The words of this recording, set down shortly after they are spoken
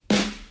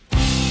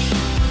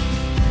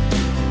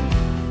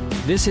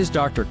This is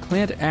Dr.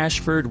 Clint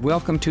Ashford.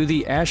 Welcome to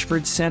the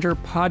Ashford Center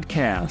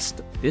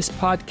podcast. This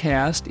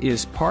podcast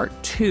is part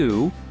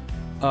 2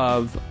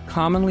 of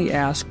commonly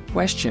asked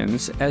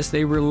questions as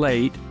they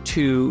relate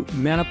to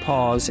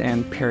menopause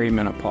and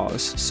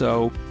perimenopause.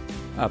 So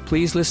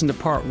please listen to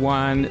part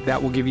 1.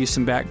 That will give you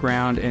some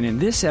background. And in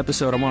this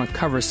episode, I want to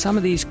cover some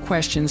of these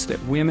questions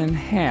that women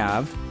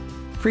have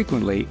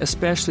frequently,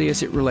 especially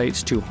as it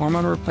relates to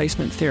hormone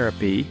replacement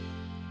therapy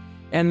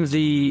and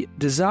the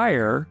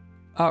desire,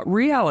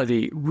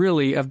 reality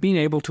really, of being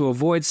able to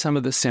avoid some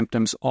of the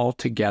symptoms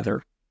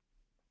altogether.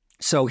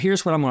 So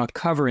here's what I'm going to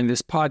cover in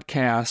this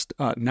podcast.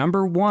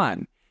 Number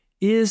 1,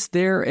 is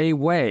there a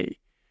way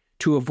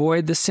to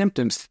avoid the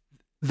symptoms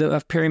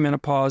of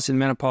perimenopause and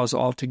menopause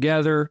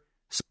altogether?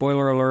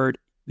 Spoiler alert,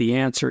 the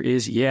answer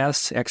is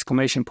yes,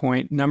 exclamation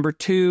point. Number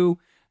 2,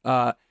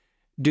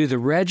 do the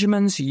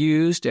regimens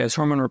used as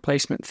hormone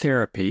replacement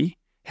therapy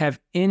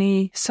have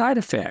any side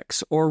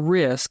effects or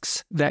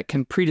risks that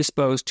can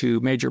predispose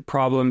to major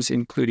problems,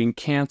 including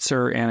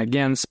cancer? And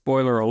again,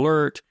 spoiler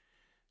alert,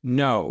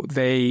 no,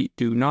 they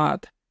do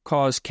not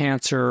cause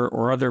cancer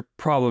or other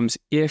problems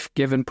if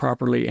given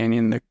properly and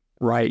in the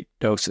right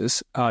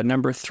doses.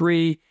 Number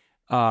 3,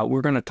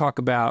 we're going to talk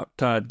about,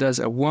 does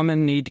a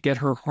woman need to get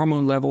her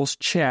hormone levels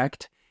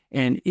checked?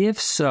 And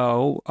if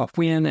so,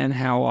 when and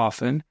how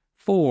often?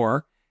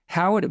 4,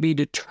 how would it be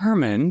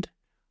determined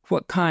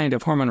what kind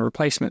of hormone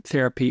replacement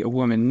therapy a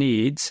woman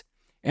needs,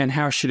 and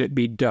how should it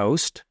be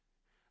dosed?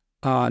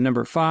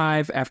 Number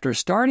 5, after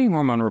starting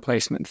hormone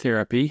replacement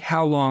therapy,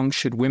 how long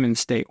should women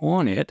stay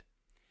on it?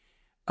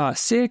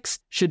 6,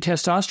 should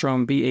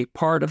testosterone be a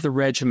part of the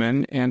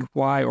regimen, and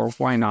why or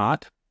why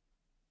not?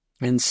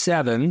 And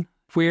 7,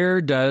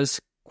 where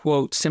does,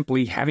 quote,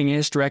 simply having a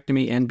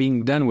hysterectomy and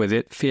being done with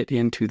it fit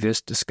into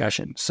this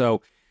discussion?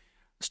 So,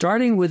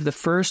 starting with the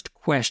first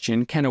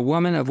question, can a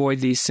woman avoid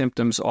these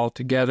symptoms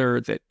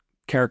altogether that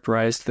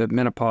characterize the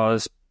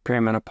menopause,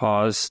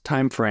 perimenopause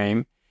time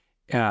frame?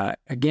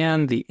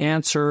 Again, the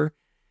answer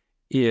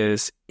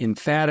is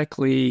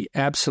emphatically,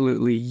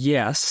 absolutely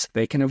yes.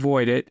 They can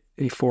avoid it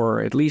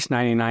for at least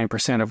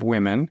 99% of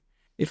women.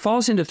 It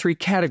falls into 3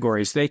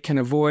 categories. They can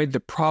avoid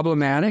the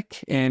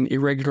problematic and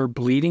irregular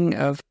bleeding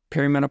of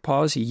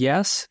perimenopause.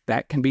 Yes,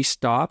 that can be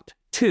stopped.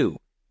 2,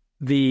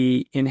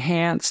 the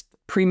enhanced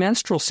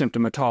premenstrual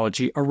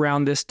symptomatology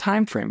around this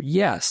time frame.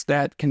 Yes,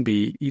 that can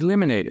be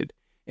eliminated.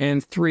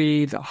 And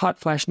 3, the hot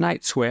flash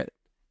night sweat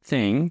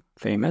thing,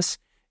 famous,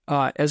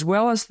 as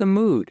well as the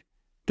mood,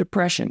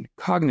 depression,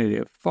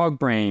 cognitive, fog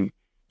brain,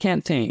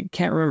 can't think,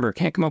 can't remember,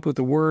 can't come up with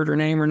a word or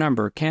name or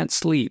number, can't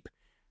sleep,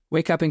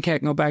 wake up and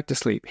can't go back to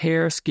sleep,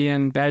 hair,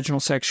 skin, vaginal,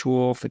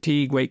 sexual,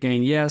 fatigue, weight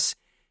gain. Yes,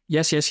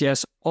 yes, yes,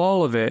 yes.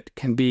 All of it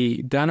can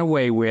be done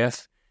away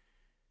with.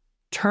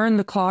 Turn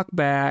the clock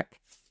back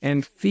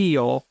and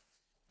feel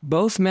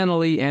both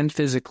mentally and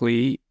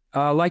physically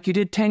like you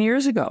did 10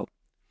 years ago.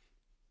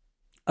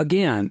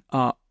 Again,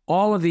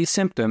 all of these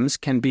symptoms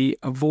can be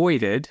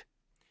avoided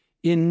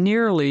in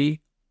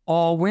nearly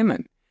all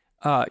women.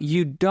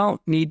 You don't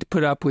need to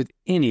put up with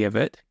any of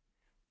it.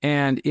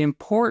 And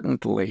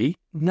importantly,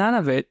 none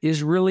of it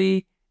is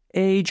really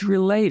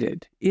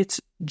age-related. It's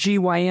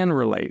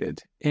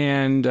GYN-related.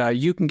 And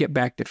you can get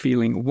back to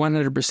feeling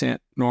 100%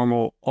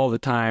 normal all the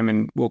time,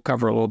 and we'll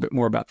cover a little bit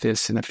more about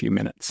this in a few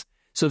minutes.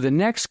 So the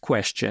next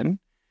question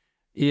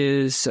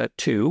is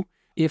 2.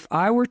 If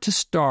I were to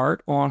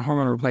start on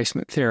hormone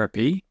replacement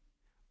therapy,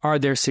 are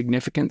there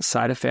significant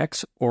side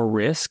effects or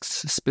risks?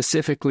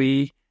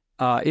 Specifically,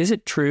 is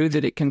it true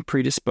that it can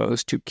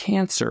predispose to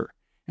cancer?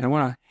 And I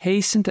want to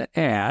hasten to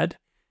add,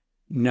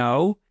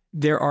 no,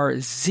 there are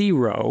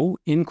 0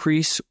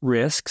 increased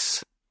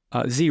risks,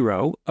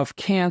 0 of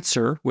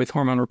cancer with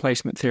hormone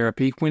replacement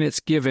therapy when it's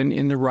given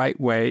in the right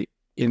way,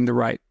 in the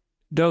right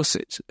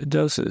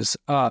doses.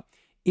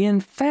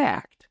 In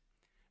fact,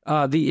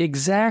 the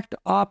exact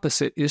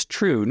opposite is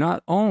true.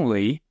 Not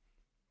only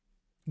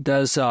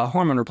does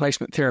hormone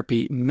replacement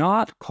therapy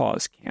not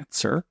cause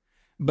cancer,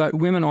 but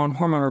women on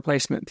hormone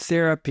replacement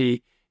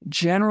therapy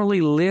generally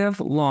live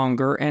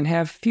longer and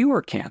have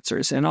fewer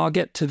cancers. And I'll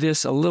get to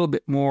this a little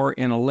bit more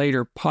in a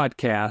later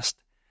podcast.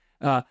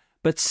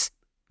 But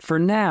for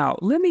now,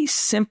 let me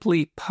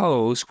simply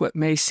pose what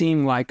may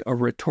seem like a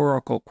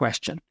rhetorical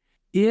question.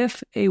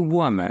 If a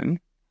woman,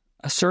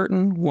 a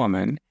certain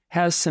woman,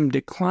 has some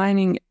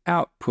declining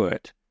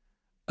output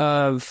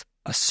of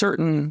a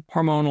certain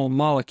hormonal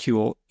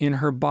molecule in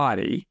her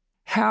body,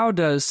 how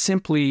does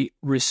simply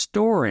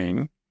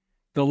restoring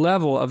the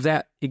level of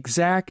that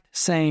exact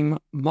same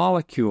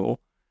molecule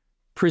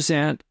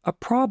present a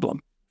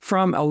problem?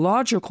 From a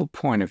logical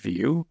point of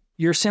view,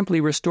 you're simply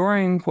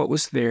restoring what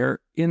was there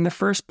in the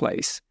first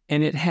place,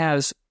 and it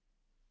has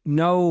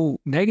no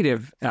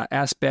negative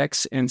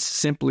aspects and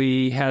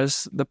simply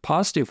has the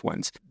positive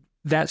ones.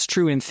 That's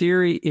true in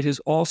theory. It is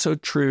also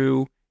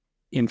true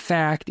in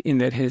fact, in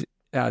that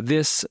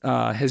this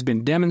has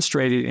been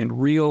demonstrated in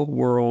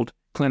real-world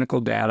clinical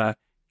data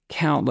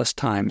countless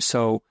times.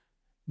 So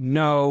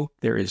no,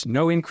 there is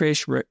no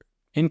increased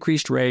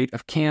rate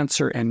of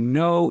cancer and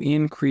no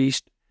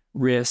increased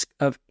risk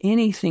of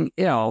anything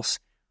else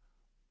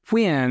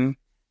when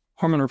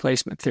hormone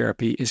replacement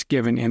therapy is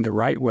given in the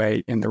right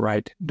way, in the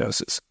right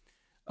doses.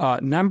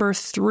 Question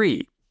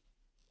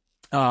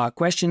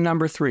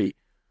number 3.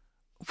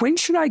 When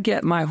should I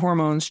get my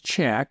hormones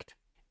checked?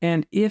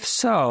 And if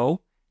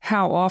so,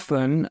 how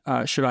often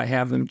should I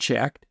have them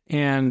checked?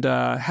 And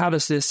how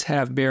does this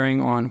have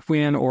bearing on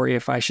when or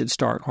if I should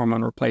start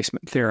hormone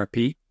replacement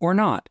therapy or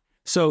not?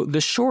 So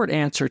the short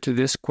answer to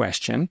this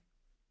question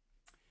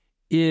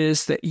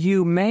is that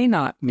you may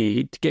not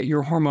need to get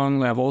your hormone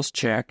levels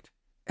checked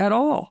at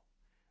all.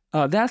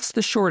 That's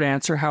the short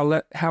answer.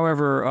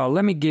 However,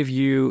 let me give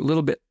you a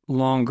little bit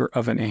longer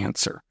of an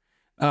answer.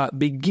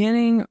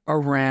 Beginning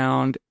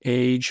around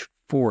age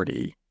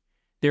 40,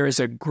 there is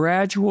a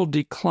gradual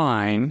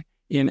decline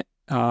in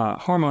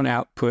hormone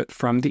output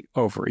from the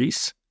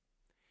ovaries,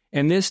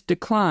 and this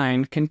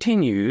decline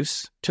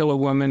continues till a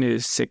woman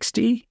is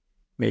 60,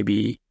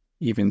 maybe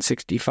even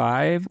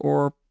 65,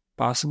 or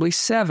possibly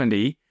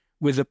 70,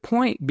 with the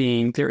point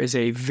being there is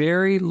a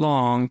very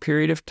long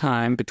period of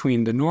time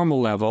between the normal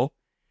level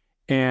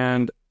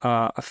and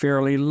a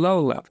fairly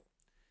low level.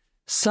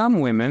 Some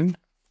women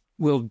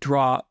will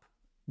drop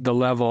the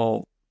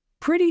level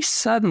pretty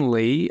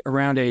suddenly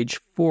around age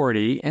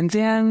 40, and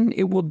then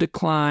it will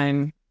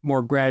decline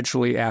more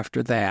gradually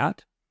after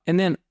that. And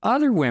then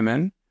other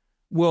women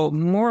will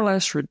more or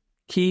less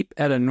keep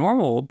at a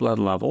normal blood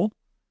level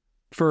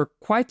for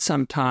quite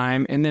some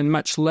time, and then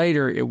much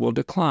later it will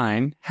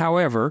decline.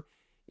 However,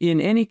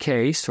 in any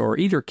case, or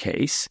either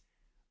case,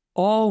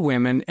 all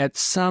women at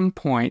some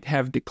point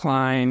have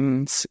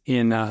declines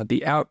in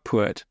the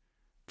output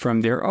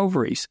from their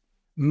ovaries.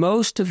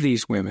 Most of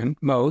these women,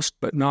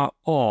 but not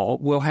all,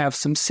 will have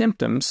some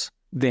symptoms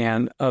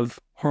then of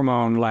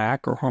hormone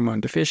lack or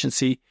hormone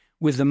deficiency,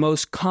 with the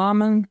most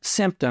common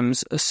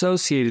symptoms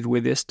associated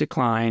with this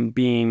decline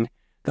being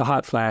the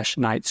hot flash,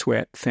 night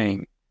sweat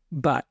thing.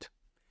 But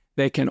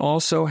they can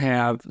also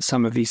have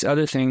some of these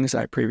other things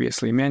I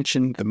previously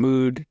mentioned: the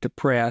mood,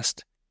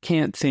 depressed,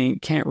 can't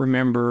think, can't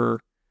remember,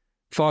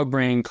 fog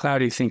brain,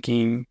 cloudy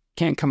thinking,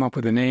 can't come up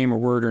with a name or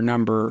word or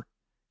number,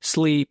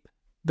 sleep,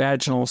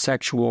 vaginal,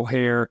 sexual,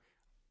 hair.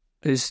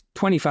 There's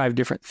 25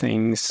 different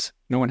things.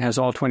 No one has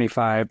all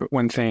 25, but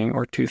one thing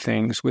or two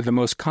things, with the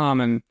most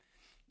common,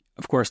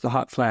 of course, the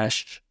hot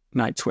flash,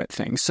 night sweat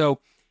thing. So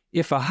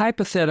if a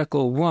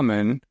hypothetical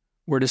woman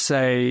were to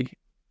say,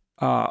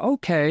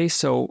 okay,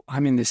 so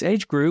I'm in this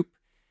age group,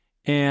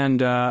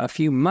 and a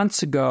few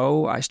months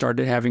ago I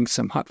started having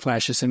some hot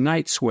flashes and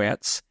night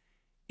sweats,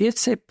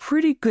 it's a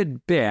pretty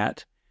good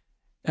bet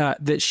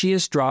that she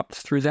has dropped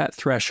through that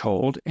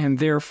threshold, and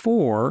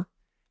therefore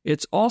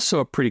it's also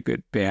a pretty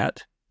good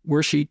bet,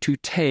 were she to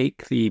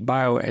take the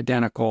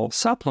bioidentical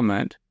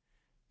supplement,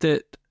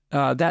 that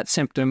that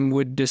symptom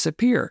would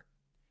disappear.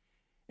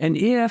 And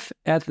if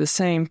at the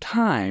same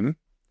time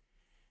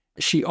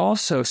she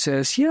also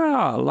says,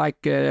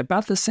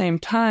 about the same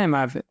time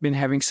I've been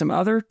having some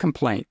other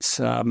complaints,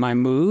 my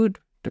mood,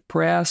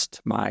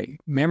 depressed, my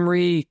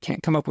memory,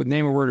 can't come up with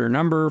name or word or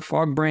number,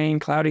 fog brain,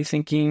 cloudy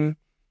thinking,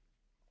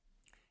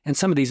 and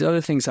some of these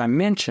other things I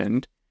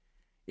mentioned,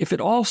 if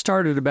it all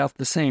started about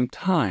the same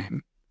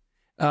time,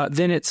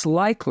 then it's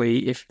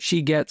likely if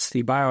she gets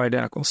the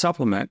bioidentical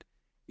supplement,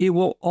 it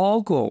will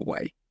all go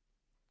away.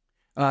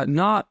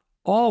 Not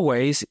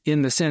always,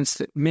 in the sense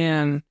that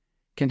men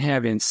can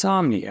have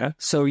insomnia,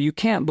 so you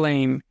can't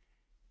blame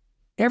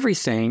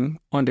everything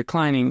on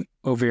declining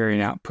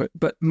ovarian output,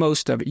 but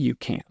most of it you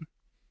can.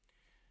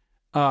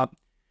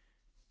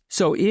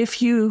 So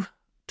if you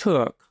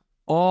took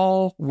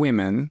all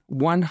women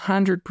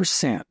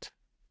 100%,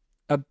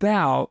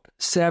 about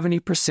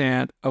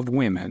 70% of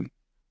women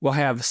will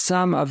have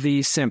some of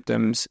these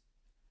symptoms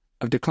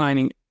of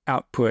declining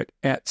output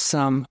at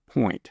some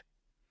point.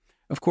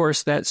 Of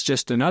course, that's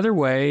just another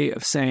way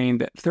of saying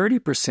that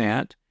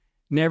 30%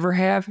 never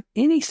have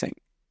anything.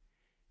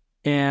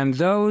 And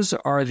those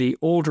are the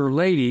older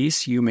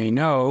ladies you may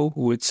know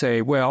who would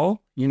say,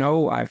 well,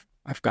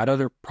 I've got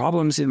other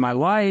problems in my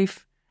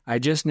life. I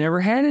just never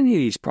had any of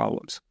these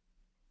problems.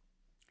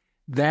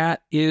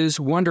 That is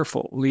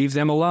wonderful. Leave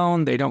them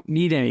alone. They don't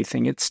need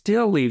anything. It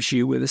still leaves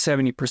you with the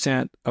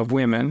 70% of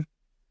women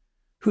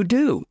who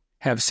do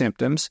have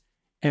symptoms,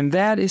 and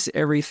that is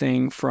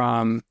everything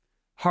from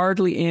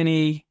hardly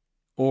any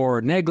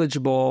or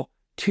negligible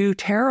to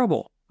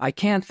terrible. I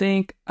can't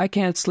think, I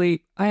can't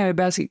sleep, I have a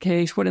basket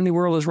case, what in the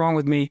world is wrong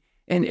with me,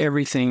 and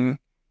everything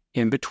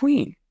in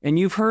between. And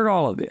you've heard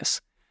all of this.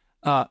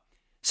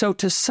 So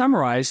to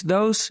summarize,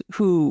 those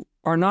who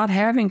are not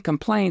having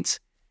complaints,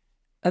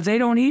 they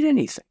don't eat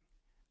anything.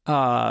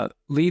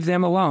 Leave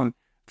them alone.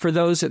 For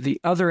those at the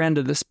other end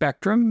of the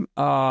spectrum,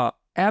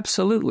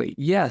 absolutely,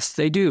 yes,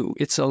 they do.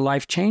 It's a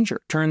life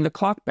changer. Turn the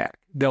clock back.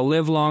 They'll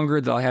live longer.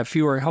 They'll have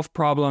fewer health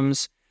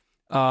problems.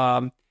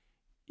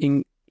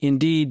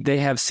 Indeed, they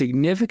have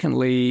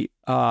significantly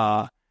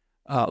lower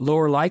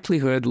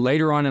likelihood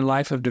later on in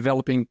life of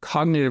developing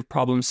cognitive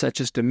problems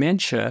such as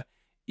dementia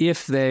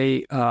if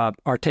they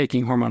are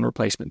taking hormone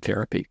replacement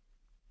therapy.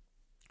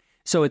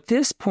 So at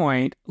this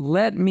point,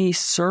 let me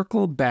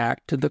circle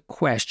back to the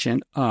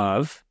question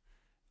of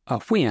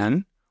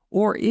when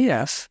or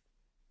if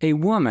a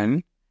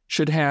woman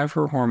should have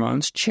her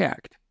hormones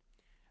checked,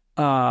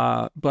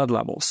 blood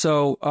levels.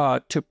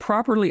 So to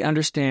properly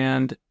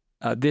understand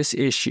this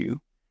issue,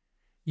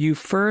 you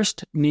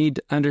first need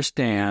to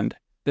understand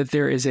that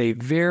there is a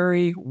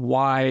very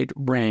wide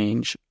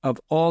range of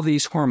all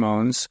these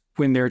hormones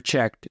when they're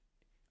checked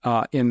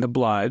in the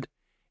blood.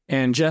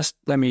 And just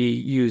let me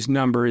use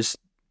numbers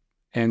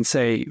and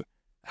say,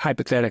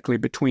 hypothetically,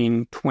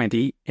 between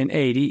 20 and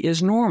 80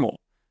 is normal.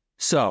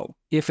 So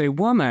if a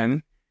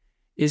woman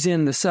is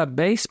in the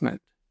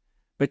sub-basement,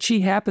 but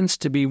she happens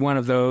to be one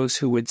of those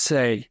who would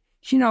say,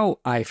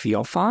 I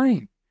feel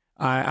fine.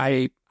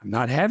 I'm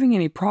not having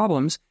any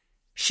problems.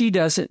 She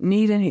doesn't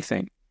need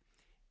anything.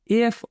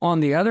 If, on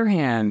the other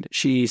hand,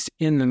 she's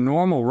in the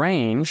normal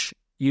range,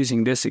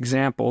 using this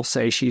example,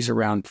 say she's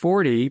around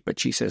 40, but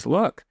she says,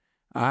 look,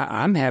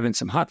 I'm having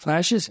some hot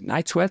flashes,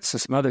 night sweats,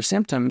 and some other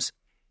symptoms,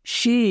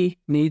 she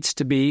needs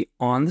to be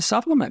on the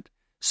supplement.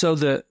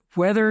 So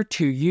whether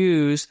to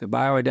use the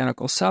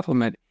bioidentical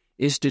supplement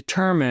is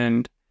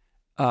determined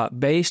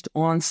based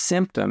on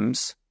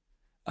symptoms,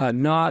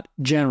 not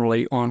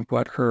generally on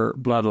what her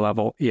blood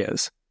level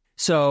is.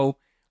 So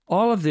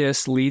all of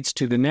this leads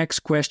to the next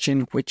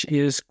question, which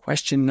is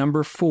question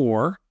number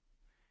 4.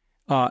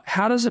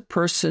 How does a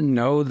person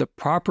know the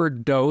proper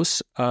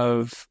dose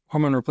of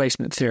hormone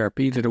replacement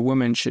therapy that a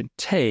woman should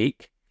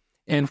take,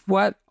 and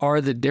what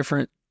are the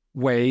different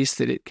ways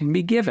that it can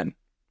be given?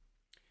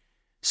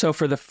 So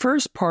for the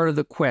first part of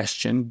the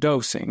question,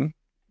 dosing,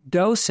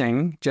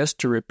 just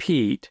to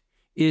repeat,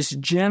 is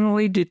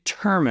generally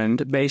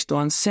determined based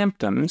on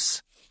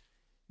symptoms,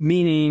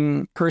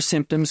 meaning her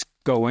symptoms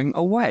going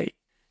away.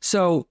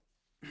 So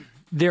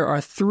there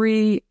are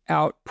 3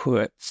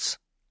 outputs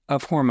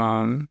of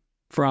hormone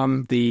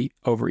from the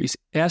ovaries: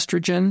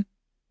 estrogen,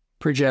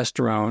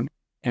 progesterone,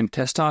 and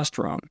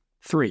testosterone.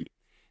 3.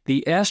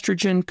 The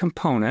estrogen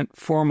component,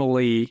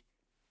 formerly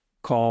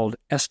called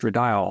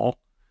estradiol,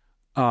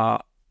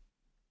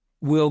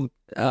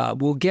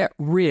 will get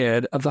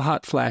rid of the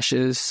hot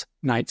flashes,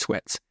 night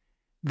sweats.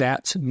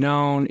 That's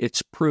known,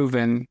 it's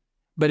proven,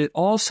 but it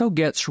also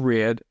gets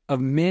rid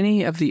of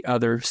many of the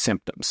other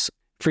symptoms.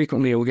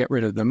 Frequently, it will get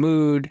rid of the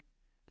mood,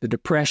 the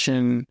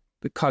depression,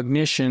 the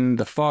cognition,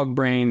 the fog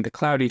brain, the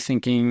cloudy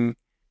thinking,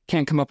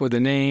 can't come up with a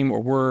name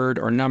or word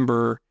or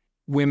number.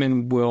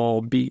 Women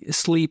will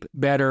sleep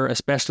better,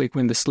 especially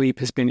when the sleep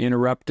has been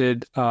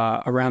interrupted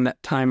around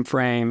that time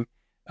frame,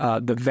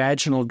 the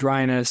vaginal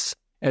dryness,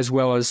 as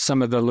well as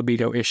some of the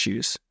libido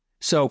issues.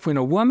 So when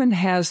a woman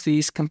has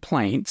these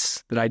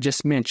complaints that I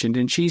just mentioned,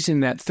 and she's in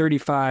that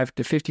 35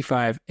 to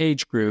 55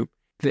 age group,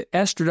 the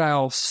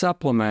estradiol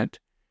supplement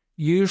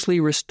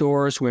usually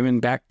restores women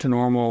back to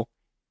normal.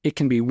 It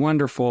can be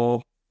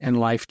wonderful and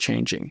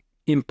life-changing.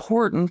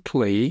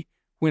 Importantly,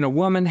 when a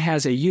woman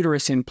has a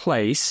uterus in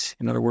place,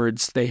 in other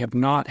words, they have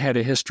not had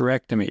a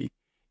hysterectomy,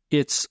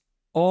 it's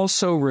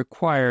also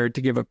required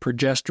to give a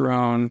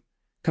progesterone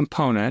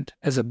component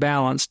as a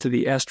balance to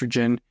the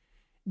estrogen.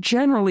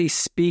 Generally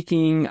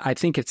speaking, I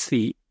think it's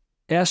the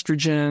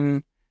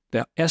estrogen,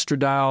 the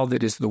estradiol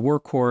that is the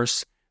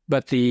workhorse,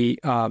 but the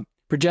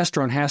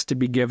progesterone has to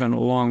be given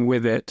along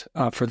with it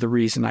for the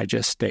reason I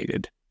just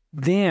stated.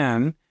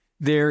 Then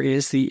there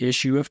is the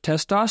issue of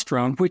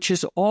testosterone, which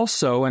is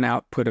also an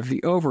output of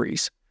the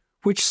ovaries,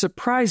 which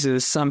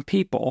surprises some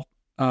people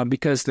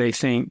because they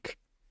think,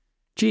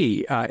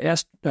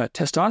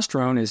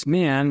 testosterone is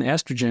men,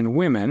 estrogen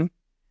women.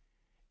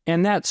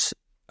 And that's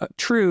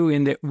true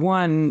in that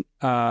one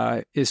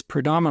is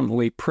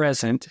predominantly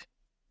present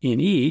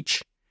in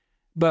each,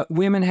 but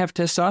women have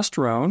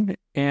testosterone,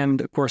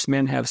 and of course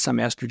men have some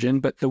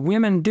estrogen, but the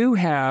women do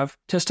have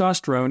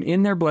testosterone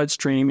in their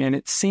bloodstream, and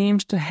it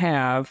seems to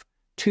have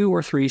 2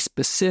 or 3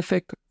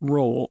 specific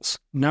roles.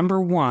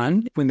 Number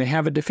 1, when they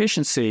have a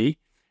deficiency,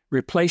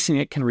 replacing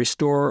it can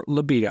restore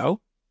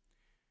libido.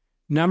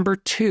 Number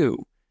 2,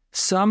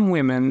 some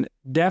women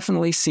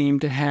definitely seem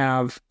to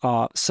have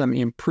some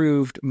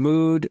improved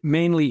mood,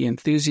 mainly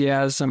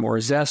enthusiasm or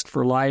zest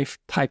for life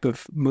type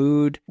of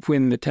mood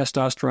when the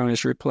testosterone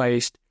is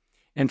replaced.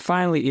 And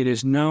finally, it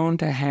is known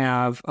to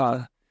have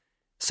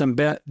some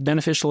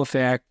beneficial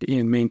effect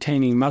in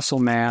maintaining muscle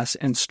mass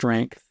and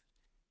strength.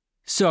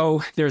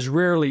 So there's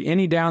rarely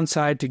any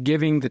downside to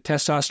giving the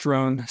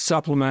testosterone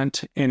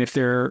supplement, and if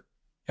there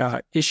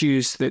are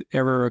issues that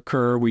ever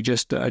occur, we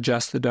just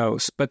adjust the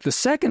dose. But the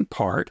second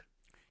part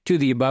to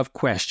the above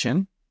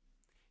question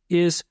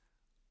is,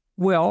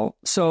 well,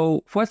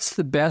 so what's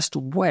the best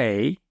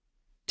way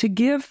to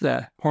give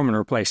the hormone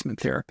replacement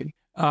therapy?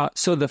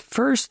 So the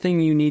first thing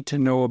you need to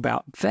know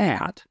about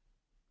that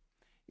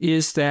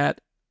is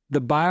that the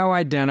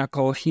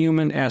bioidentical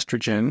human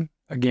estrogen,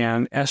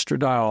 again,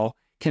 estradiol,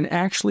 can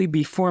actually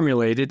be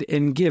formulated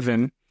and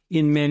given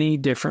in many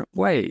different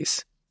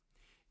ways.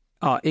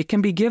 It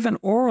can be given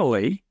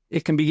orally.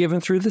 It can be given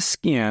through the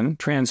skin,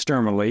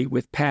 transdermally,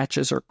 with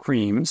patches or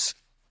creams.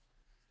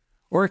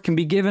 Or it can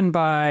be given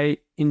by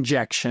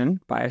injection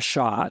by a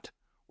shot,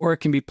 or it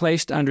can be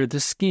placed under the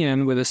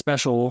skin with a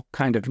special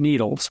kind of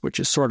needles, which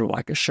is sort of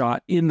like a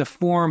shot, in the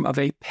form of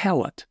a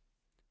pellet.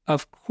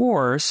 Of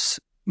course,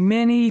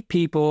 many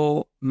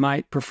people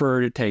might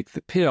prefer to take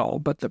the pill,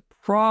 but the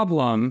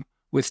problem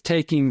with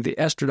taking the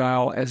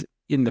estradiol as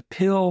in the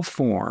pill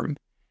form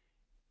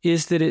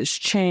is that it's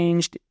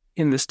changed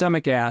in the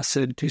stomach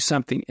acid to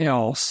something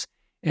else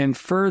and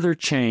further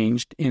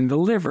changed in the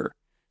liver.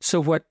 So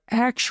what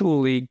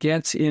actually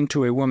gets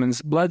into a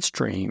woman's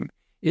bloodstream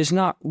is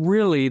not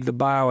really the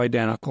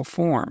bioidentical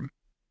form.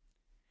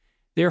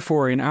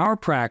 Therefore, in our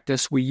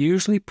practice, we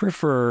usually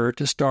prefer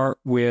to start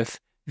with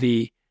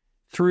the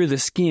through the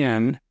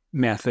skin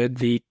method,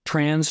 the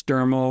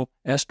transdermal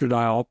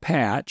estradiol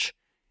patch,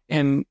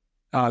 and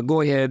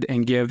go ahead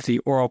and give the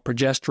oral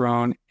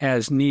progesterone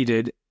as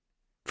needed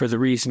for the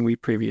reason we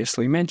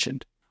previously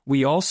mentioned.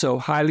 We also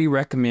highly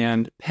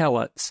recommend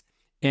pellets,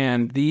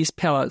 and these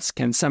pellets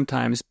can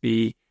sometimes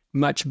be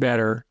much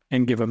better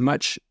and give a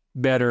much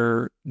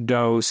better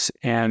dose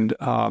and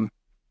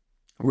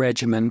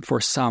regimen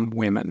for some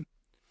women.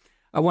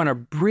 I want to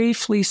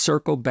briefly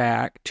circle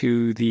back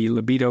to the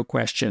libido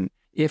question.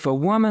 If a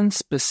woman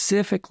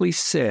specifically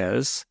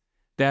says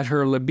that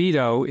her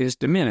libido is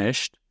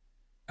diminished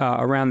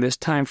around this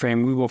time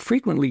frame, we will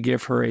frequently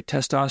give her a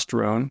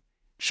testosterone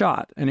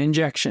shot, an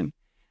injection.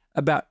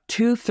 About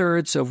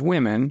 2/3 of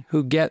women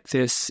who get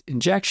this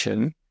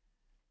injection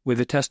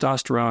with a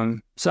testosterone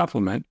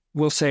supplement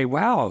will say,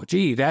 wow,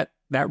 gee, that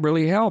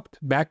really helped,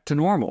 back to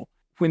normal.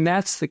 When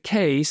that's the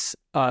case,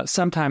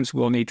 sometimes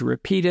we'll need to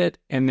repeat it,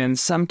 and then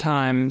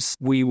sometimes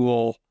we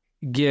will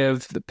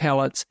give the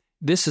pellets.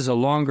 This is a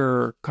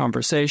longer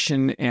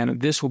conversation, and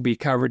this will be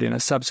covered in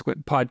a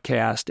subsequent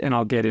podcast, and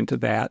I'll get into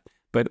that.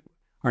 But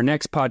our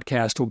next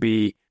podcast will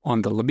be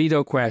on the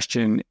libido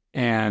question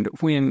and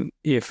when,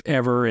 if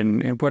ever,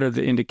 and what are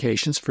the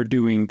indications for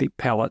doing the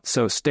pellets.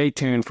 So stay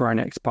tuned for our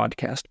next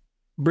podcast.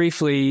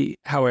 Briefly,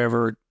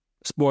 however,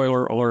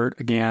 spoiler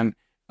alert again,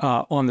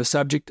 on the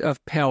subject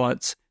of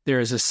pellets, there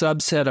is a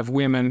subset of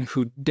women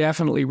who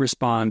definitely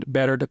respond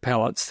better to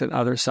pellets than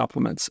other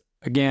supplements.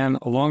 Again,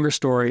 a longer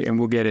story, and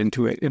we'll get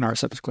into it in our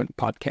subsequent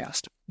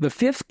podcast. The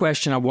fifth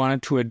question I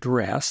wanted to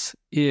address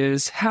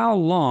is, how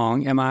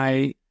long am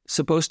I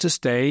supposed to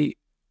stay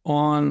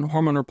on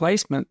hormone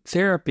replacement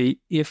therapy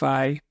if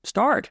I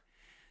start?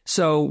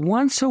 So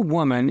once a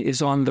woman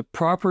is on the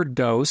proper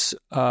dose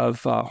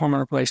of hormone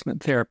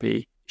replacement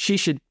therapy, she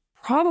should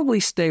probably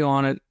stay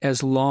on it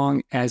as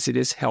long as it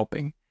is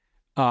helping.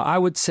 I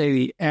would say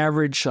the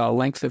average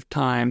length of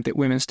time that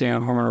women stay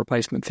on hormone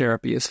replacement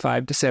therapy is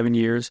 5 to 7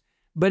 years,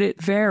 but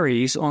it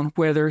varies on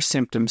whether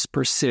symptoms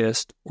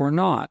persist or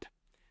not.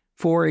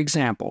 For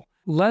example,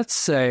 let's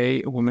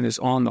say a woman is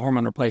on the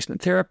hormone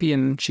replacement therapy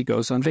and she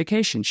goes on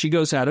vacation. She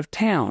goes out of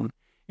town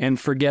and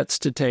forgets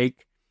to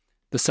take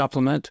the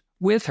supplement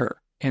with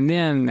her. And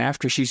then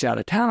after she's out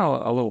of town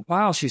a little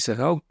while, she says,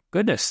 oh,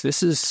 goodness,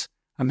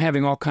 I'm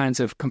having all kinds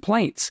of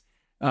complaints.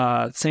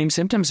 Same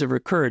symptoms have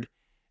recurred.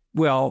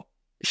 Well,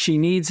 she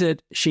needs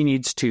it. She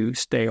needs to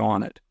stay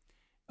on it.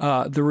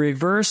 The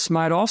reverse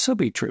might also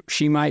be true.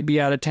 She might be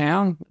out of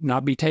town,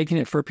 not be taking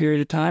it for a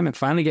period of time, and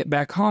finally get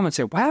back home and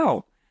say,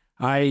 wow,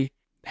 I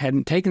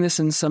hadn't taken this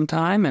in some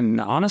time, and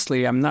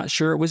honestly, I'm not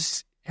sure it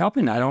was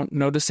helping. I don't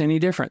notice any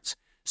difference.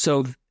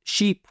 So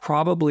she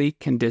probably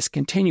can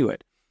discontinue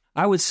it.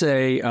 I would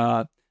say,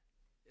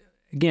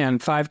 again,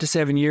 5 to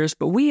 7 years,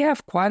 but we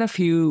have quite a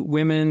few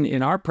women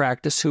in our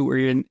practice who are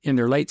in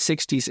their late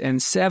 60s and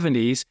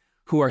 70s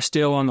who are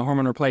still on the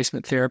hormone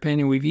replacement therapy,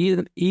 and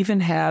we've even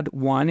had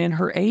one in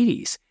her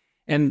 80s.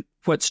 And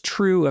what's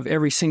true of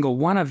every single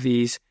one of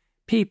these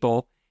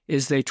people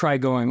is they try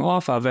going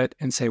off of it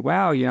and say,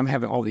 wow, I'm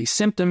having all these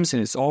symptoms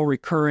and it's all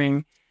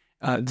recurring.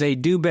 They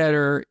do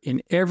better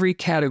in every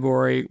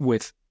category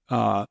with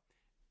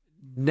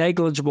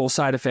negligible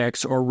side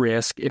effects or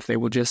risk if they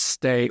will just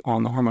stay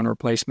on the hormone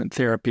replacement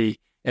therapy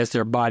as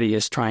their body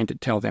is trying to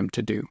tell them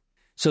to do.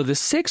 So the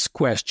sixth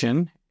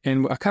question,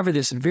 and I'll cover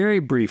this very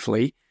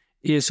briefly,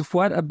 is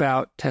what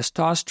about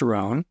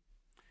testosterone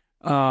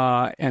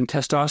and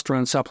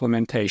testosterone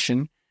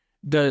supplementation?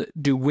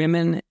 Do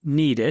women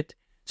need it?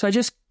 So I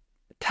just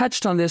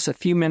touched on this a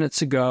few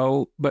minutes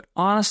ago, but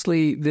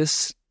honestly,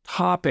 this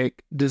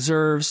topic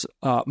deserves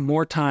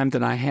more time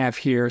than I have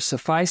here.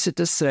 Suffice it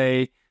to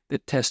say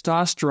that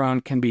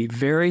testosterone can be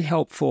very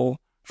helpful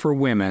for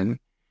women,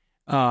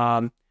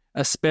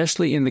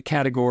 especially in the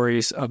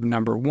categories of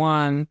number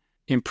 1,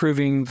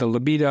 improving the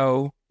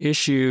libido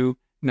issue,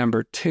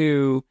 number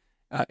 2,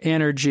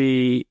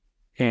 energy,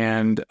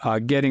 and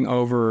getting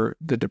over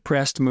the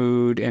depressed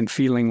mood and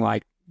feeling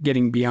like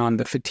getting beyond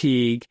the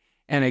fatigue.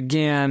 And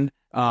again,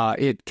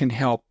 it can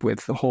help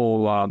with the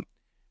whole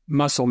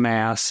muscle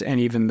mass and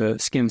even the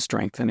skin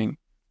strengthening.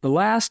 The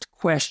last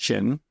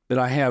question that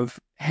I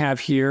have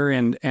here,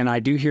 and I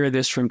do hear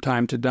this from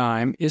time to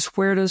time, is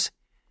where does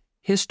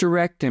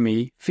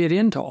hysterectomy fit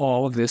into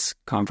all of this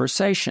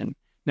conversation?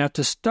 Now,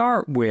 to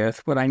start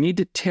with, what I need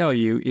to tell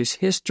you is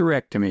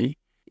hysterectomy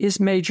is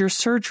major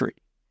surgery.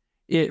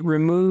 It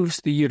removes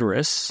the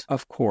uterus,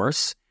 of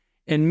course,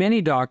 and many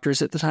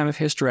doctors at the time of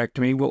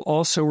hysterectomy will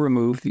also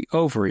remove the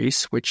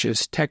ovaries, which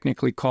is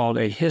technically called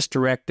a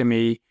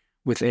hysterectomy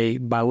with a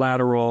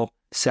bilateral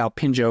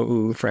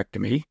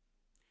salpingo-oophorectomy.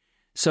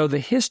 So the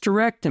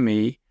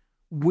hysterectomy,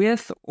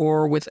 with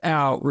or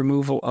without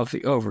removal of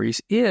the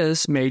ovaries,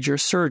 is major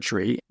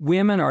surgery.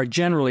 Women are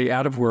generally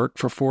out of work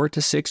for 4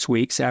 to 6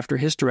 weeks after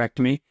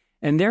hysterectomy,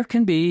 and there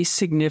can be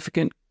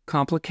significant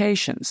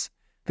complications.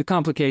 The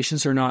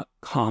complications are not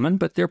common,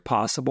 but they're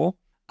possible.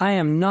 I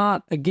am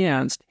not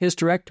against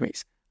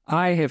hysterectomies.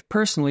 I have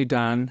personally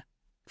done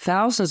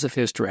thousands of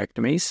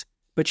hysterectomies,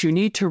 but you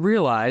need to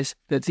realize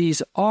that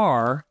these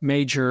are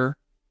major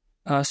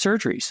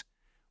surgeries.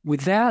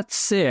 With that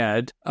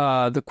said,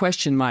 the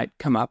question might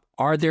come up,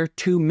 are there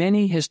too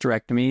many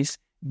hysterectomies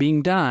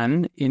being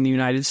done in the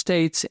United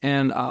States?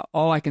 And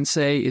all I can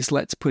say is,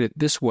 let's put it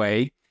this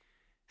way.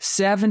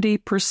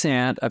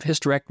 70% of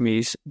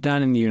hysterectomies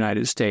done in the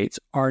United States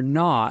are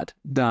not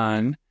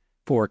done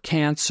for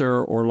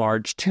cancer or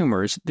large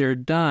tumors. They're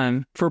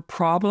done for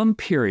problem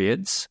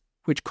periods,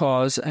 which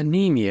cause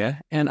anemia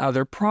and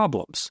other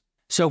problems.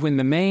 So when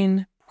the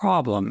main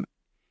problem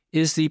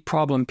is the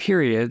problem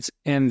periods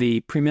and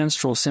the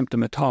premenstrual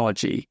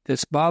symptomatology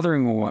that's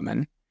bothering a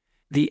woman,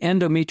 the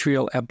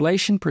endometrial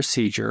ablation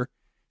procedure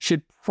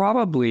should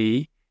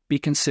probably be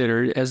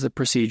considered as the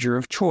procedure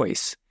of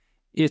choice.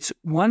 It's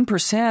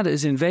 1%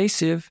 is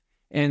invasive,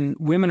 and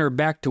women are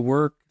back to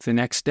work the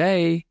next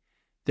day.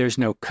 There's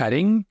no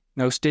cutting,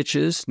 no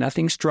stitches,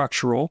 nothing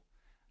structural.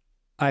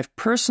 I've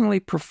personally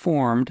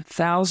performed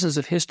thousands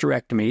of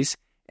hysterectomies,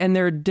 and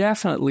there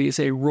definitely is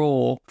a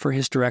role for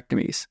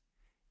hysterectomies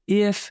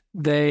if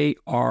they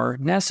are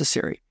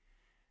necessary.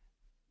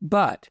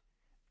 But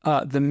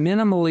the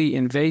minimally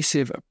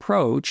invasive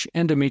approach,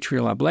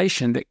 endometrial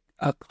ablation, that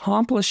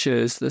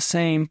accomplishes the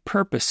same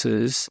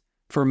purposes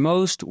for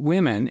most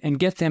women and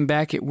get them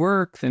back at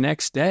work the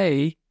next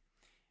day,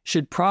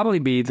 should probably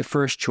be the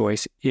first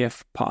choice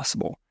if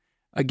possible.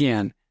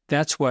 Again,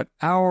 that's what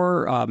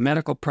our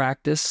medical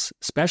practice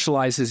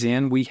specializes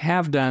in. We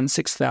have done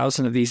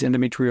 6,000 of these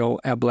endometrial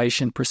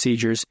ablation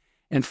procedures,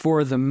 and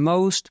for the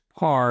most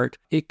part,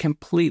 it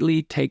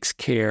completely takes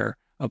care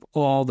of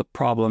all the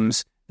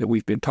problems that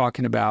we've been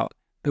talking about,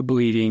 the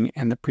bleeding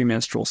and the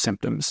premenstrual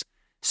symptoms.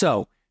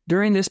 So,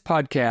 during this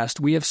podcast,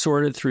 we have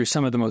sorted through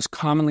some of the most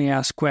commonly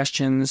asked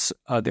questions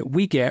that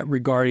we get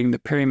regarding the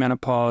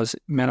perimenopause,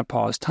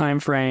 menopause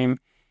timeframe.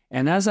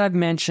 And as I've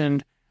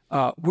mentioned,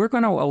 we're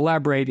going to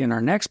elaborate in our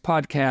next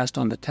podcast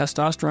on the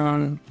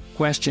testosterone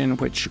question,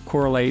 which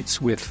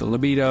correlates with the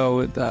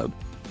libido,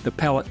 the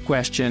pellet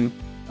question.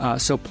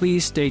 So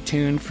please stay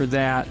tuned for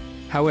that.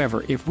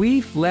 However, if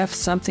we've left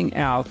something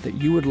out that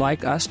you would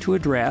like us to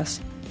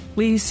address,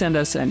 please send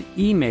us an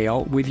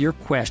email with your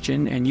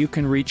question, and you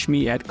can reach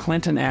me at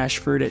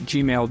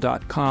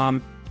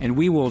clintonashford@gmail.com, and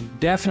we will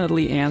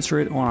definitely answer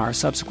it on our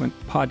subsequent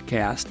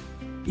podcast.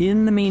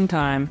 In the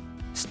meantime,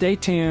 stay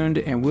tuned,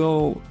 and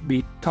we'll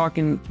be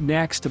talking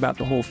next about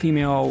the whole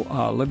female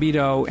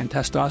libido and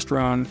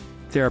testosterone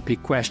therapy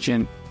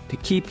question to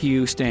keep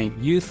you staying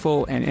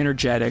youthful and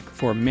energetic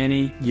for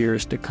many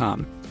years to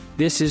come.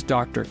 This is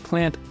Dr.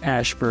 Clint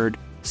Ashford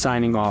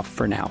signing off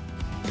for now.